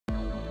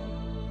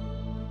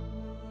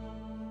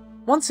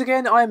Once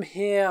again, I am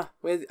here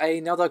with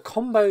another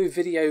combo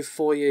video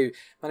for you.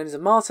 My name is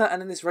Marta,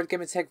 and in this Red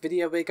Gamer Tech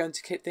video, we're going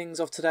to kick things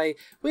off today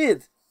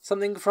with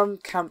something from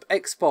Camp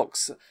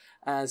Xbox,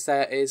 as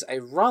there is a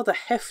rather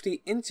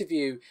hefty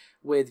interview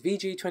with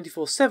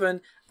VG247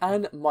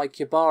 and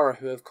Mike Ybarra,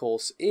 who of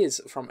course is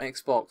from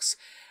Xbox.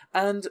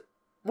 And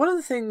one of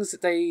the things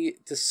that they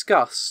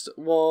discussed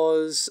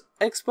was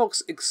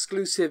Xbox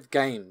exclusive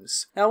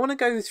games. Now I want to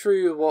go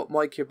through what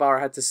Mike Ybarra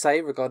had to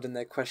say regarding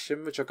their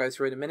question, which I'll go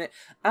through in a minute,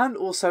 and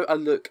also a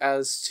look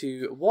as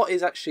to what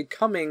is actually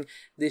coming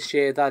this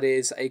year that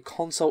is a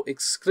console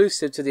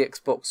exclusive to the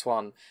Xbox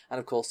One, and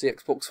of course the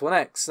Xbox One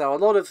X. Now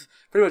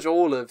pretty much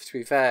all of, to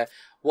be fair,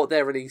 what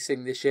they're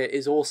releasing this year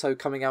is also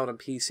coming out on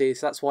PC,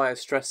 so that's why I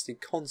stressed the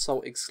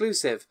console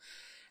exclusive.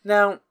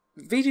 Now,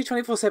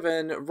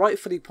 VG247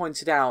 rightfully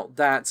pointed out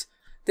that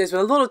there's been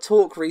a lot of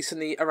talk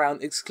recently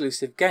around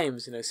exclusive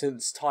games,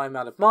 since Time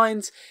Out of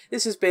Mind.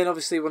 This has been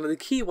obviously one of the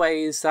key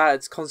ways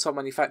that console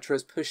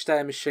manufacturers push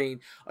their machine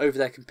over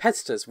their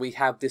competitors. We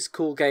have this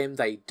cool game,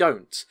 they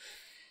don't.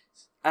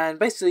 And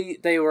basically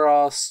they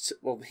asked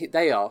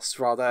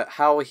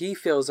how he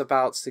feels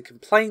about the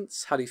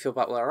complaints, how do you feel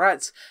about where we're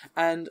at,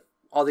 and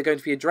are they going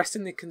to be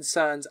addressing the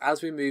concerns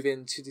as we move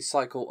into the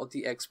cycle of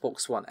the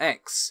Xbox One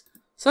X?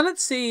 So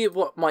let's see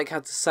what Mike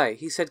had to say.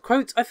 He said,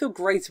 quote, "I feel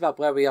great about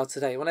where we are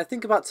today. When I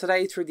think about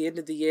today through the end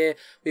of the year,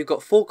 we've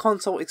got 4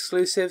 console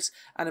exclusives,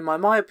 and in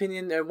my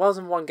opinion, there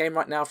wasn't one game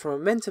right now from a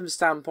momentum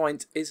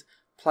standpoint is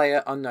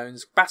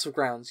PlayerUnknown's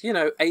Battlegrounds.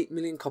 8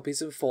 million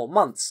copies in 4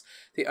 months.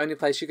 The only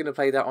place you're going to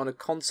play that on a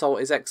console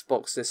is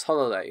Xbox this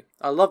holiday.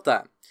 I love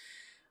that.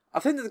 I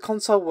think that the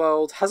console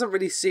world hasn't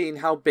really seen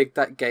how big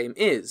that game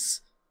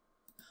is.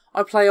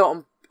 I play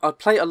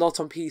a lot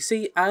on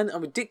PC and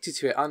I'm addicted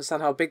to it. I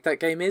understand how big that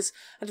game is,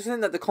 and I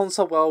think that the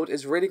console world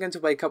is really going to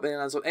wake up and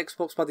lands on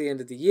Xbox by the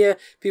end of the year.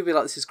 People will be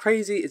like, this is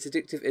crazy, it's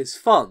addictive, it's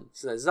fun.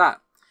 So there's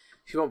that.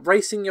 If you want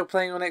racing, you're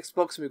playing on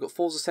Xbox, and we've got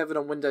Forza 7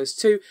 on Windows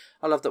 2.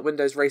 I love that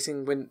Windows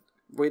racing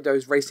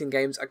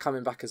games are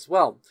coming back as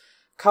well.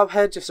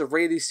 Cuphead, just a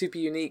really super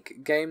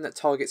unique game that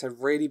targets a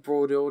really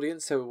broad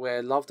audience, so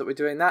we're love that we're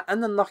doing that.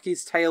 And then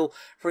Lucky's Tale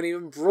for an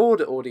even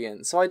broader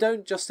audience. So I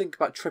don't just think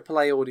about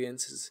AAA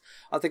audiences,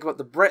 I think about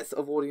the breadth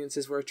of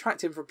audiences we're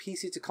attracting from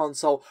PC to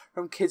console,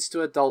 from kids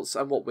to adults,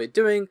 and what we're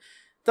doing.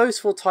 Those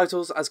 4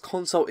 titles as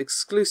console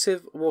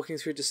exclusive walking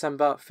through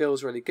December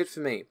feels really good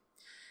for me.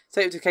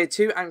 State of Decay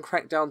 2 and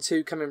Crackdown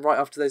 2 coming right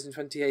after those in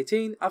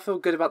 2018. I feel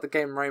good about the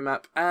game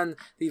roadmap and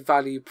the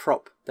value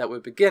prop that we're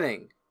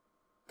bringing.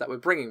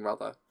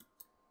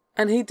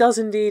 And he does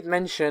indeed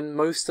mention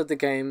most of the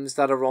games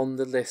that are on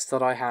the list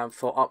that I have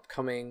for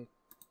upcoming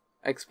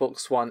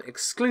Xbox One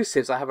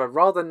exclusives. I have a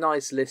rather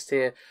nice list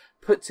here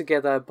put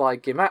together by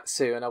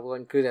Gimatsu, and I will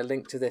include a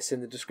link to this in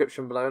the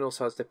description below and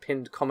also as the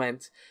pinned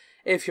comment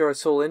if you're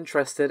at all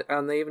interested.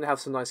 And they even have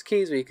some nice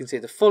keys where you can see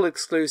the full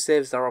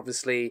exclusives. They're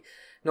obviously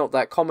not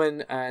that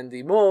common, and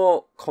the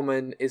more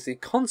common is the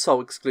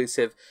console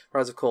exclusive,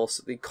 whereas of course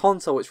the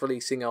console it's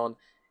releasing on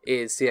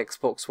is the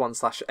Xbox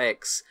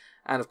One/X,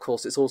 and of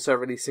course it's also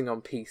releasing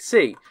on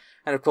PC.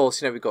 And of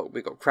course, we've got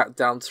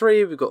Crackdown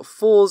 3, we've got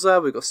Forza,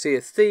 we've got Sea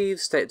of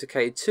Thieves, State of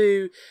Decay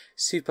 2,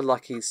 Super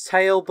Lucky's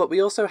Tale, but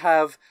we also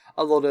have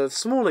a lot of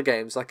smaller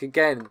games, like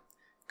again,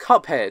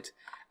 Cuphead,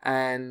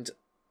 and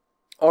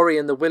Ori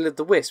and the Will of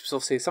the Wisps.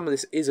 Obviously some of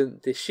this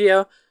isn't this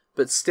year,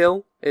 but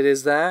still, it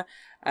is there.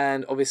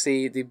 And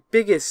obviously the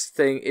biggest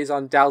thing is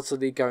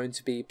undoubtedly going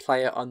to be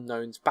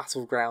PlayerUnknown's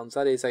Battlegrounds.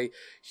 That is a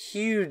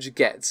huge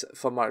get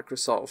for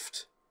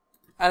Microsoft.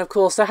 And of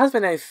course there has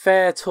been a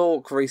fair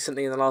talk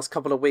recently in the last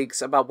couple of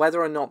weeks about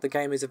whether or not the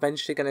game is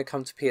eventually going to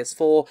come to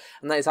PS4,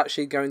 and that is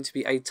actually going to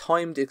be a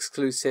timed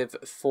exclusive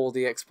for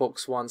the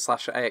Xbox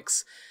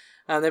One/X.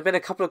 And there have been a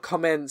couple of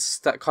comments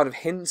that kind of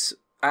hint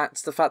at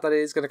the fact that it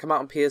is going to come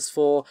out on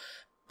PS4,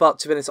 but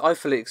to be honest, I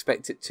fully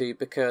expect it to,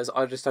 because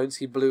I just don't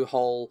see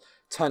Bluehole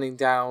turning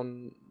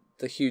down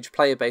the huge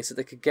player base that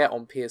they could get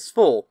on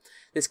PS4.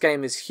 This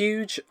game is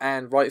huge,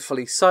 and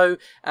rightfully so,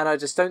 and I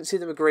just don't see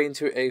them agreeing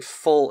to a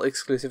full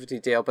exclusivity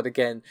deal. But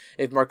again,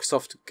 if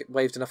Microsoft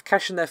waved enough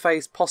cash in their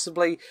face,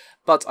 possibly,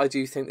 but I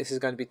do think this is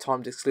going to be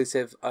timed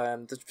exclusive,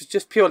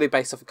 just purely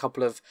based off a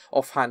couple of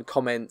offhand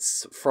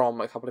comments from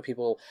a couple of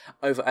people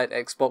over at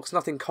Xbox.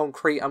 Nothing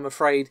concrete, I'm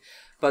afraid,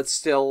 but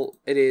still,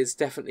 it is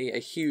definitely a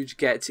huge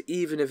get,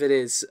 even if it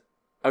is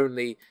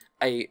only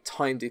a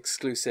timed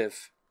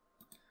exclusive.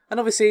 And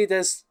obviously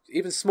there's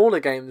even smaller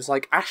games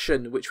like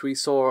Ashen, which we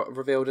saw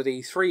revealed at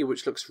E3,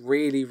 which looks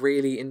really,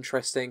 really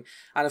interesting.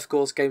 And of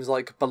course games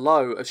like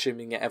Below,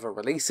 assuming it ever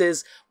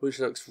releases, which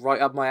looks right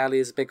up my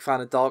alley as a big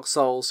fan of Dark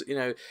Souls.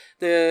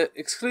 The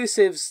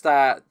exclusives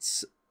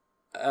that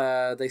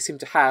they seem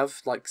to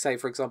have, like say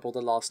for example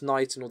The Last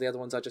Night and all the other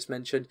ones I just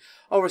mentioned,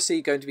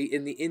 obviously going to be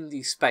in the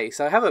indie space.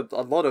 I have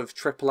a lot of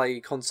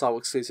AAA console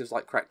exclusives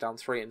like Crackdown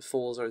 3 and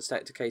Forza and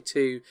State of Decay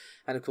 2,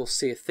 and of course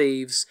Sea of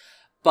Thieves.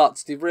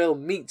 But the real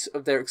meat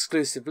of their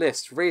exclusive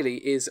list really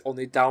is on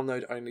the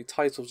download-only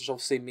titles, which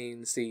obviously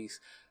means the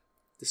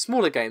the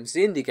smaller games,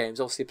 the indie games.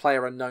 Obviously,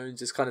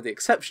 PlayerUnknown's is kind of the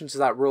exception to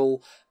that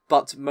rule,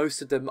 but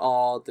most of them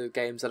are the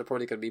games that are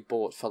probably going to be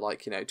bought for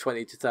like, you know,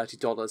 $20 to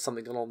 $30,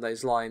 something along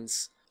those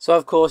lines. So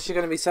of course you're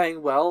going to be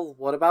saying, well,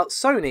 what about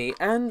Sony?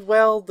 And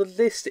well, the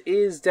list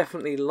is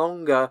definitely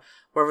longer.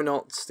 Whether or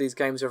not these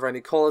games are of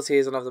any quality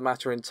is another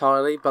matter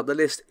entirely, but the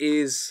list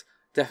is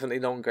definitely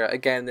longer.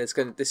 Again, this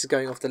is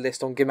going off the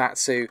list on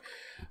Gematsu,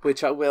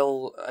 which I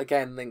will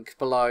again link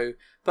below.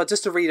 But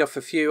just to read off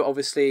a few,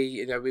 obviously,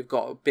 you know, we've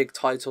got big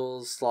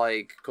titles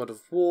like God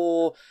of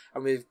War,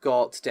 and we've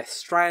got Death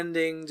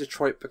Stranding,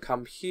 Detroit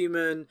Become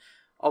Human.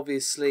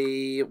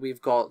 Obviously,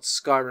 we've got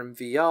Skyrim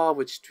VR,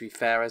 which, to be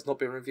fair, has not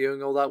been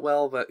reviewing all that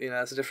well, but, you know,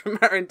 that's a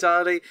different matter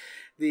entirely.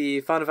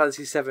 The Final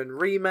Fantasy VII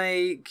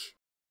Remake,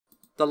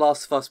 The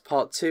Last of Us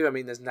Part 2, I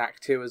mean, there's Knack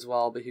 2 as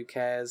well, but who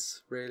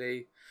cares,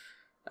 really?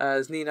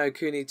 There's Ni no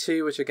Kuni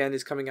 2, which again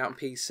is coming out on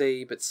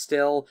PC, but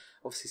still,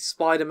 obviously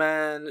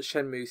Spider-Man,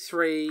 Shenmue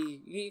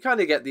 3, you kind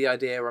of get the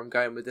idea where I'm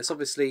going with this.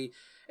 Obviously,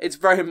 it's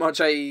very much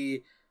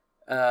a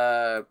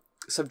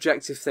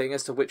subjective thing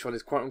as to which one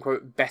is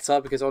quote-unquote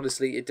better, because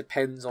honestly it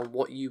depends on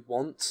what you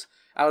want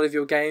out of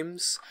your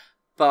games.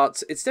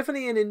 But it's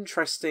definitely an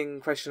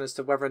interesting question as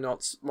to whether or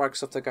not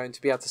Microsoft are going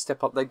to be able to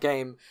step up their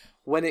game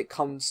when it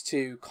comes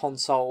to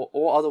console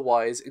or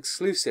otherwise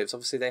exclusives.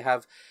 Obviously they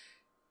have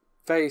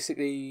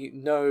basically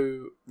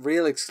no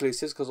real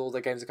exclusives because all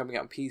their games are coming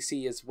out on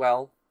PC as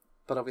well.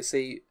 But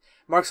obviously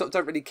Microsoft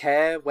don't really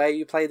care where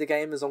you play the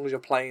game as long as you're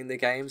playing the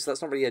game, so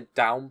that's not really a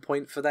down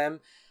point for them.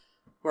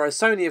 Whereas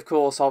Sony, of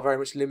course, are very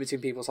much limiting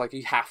people. It's like,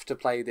 you have to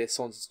play this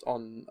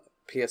on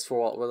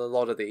PS4 with a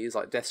lot of these,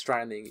 like Death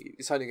Stranding,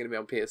 it's only going to be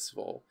on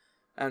PS4.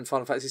 And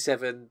Final Fantasy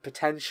VII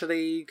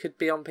potentially could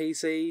be on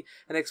PC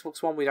and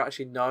Xbox One. We don't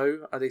actually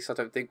know, at least I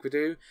don't think we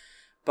do.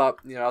 But,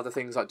 you know, other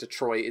things like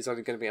Detroit is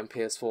only going to be on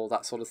PS4,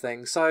 that sort of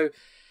thing. So,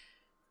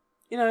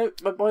 you know,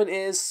 my point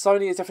is,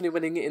 Sony is definitely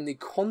winning in the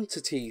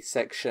quantity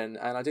section,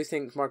 and I do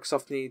think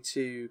Microsoft need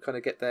to kind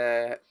of get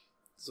their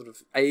sort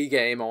of A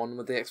game on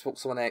with the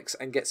Xbox One X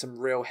and get some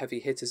real heavy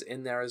hitters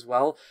in there as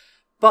well.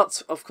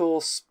 But, of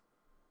course,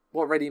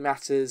 what really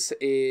matters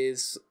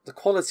is the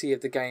quality of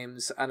the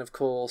games and, of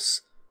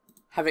course,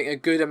 having a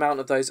good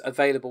amount of those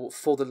available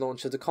for the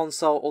launch of the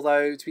console.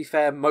 Although, to be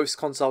fair, most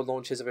console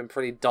launches have been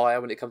pretty dire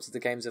when it comes to the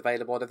games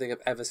available. I don't think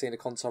I've ever seen a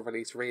console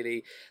release,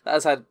 really, that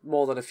has had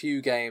more than a few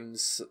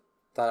games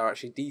that are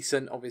actually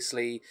decent.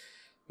 Obviously,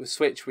 with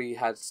Switch, we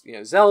had, you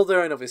know,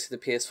 Zelda, and obviously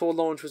the PS4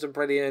 launch wasn't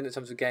brilliant in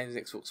terms of games.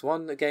 Xbox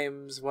One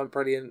games weren't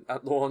brilliant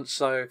at launch,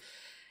 so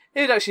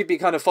it would actually be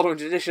kind of following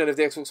tradition if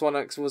the Xbox One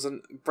X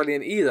wasn't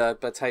brilliant either,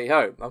 but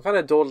hey-ho. I'm kind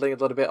of dawdling a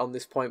little bit on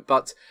this point,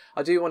 but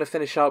I do want to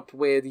finish up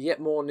with yet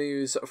more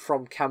news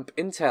from Camp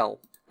Intel,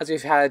 as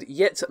we've had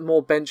yet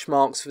more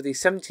benchmarks for the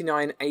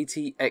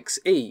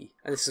 7980XE,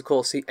 and this is of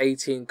course the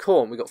 18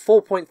 core. We've got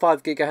 4.5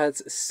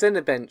 GHz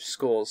Cinebench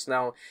scores.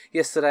 Now,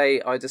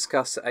 yesterday I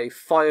discussed a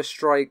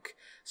Firestrike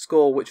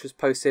score which was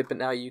posted, but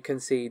now you can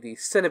see the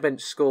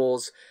Cinebench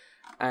scores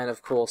and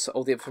of course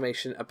all the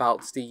information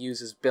about the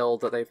user's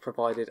build that they've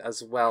provided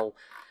as well,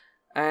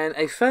 and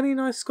a fairly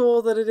nice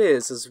score that it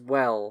is as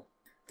well.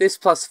 This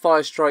plus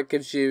Firestrike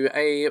gives you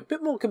a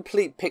bit more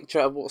complete picture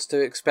of what's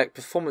to expect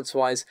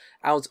performance-wise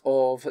out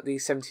of the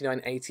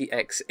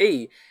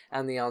 7980XE,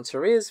 and the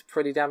answer is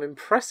pretty damn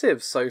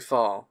impressive so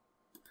far.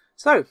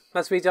 So,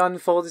 that's me done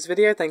for this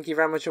video. Thank you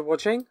very much for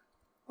watching.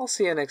 I'll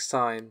see you next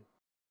time.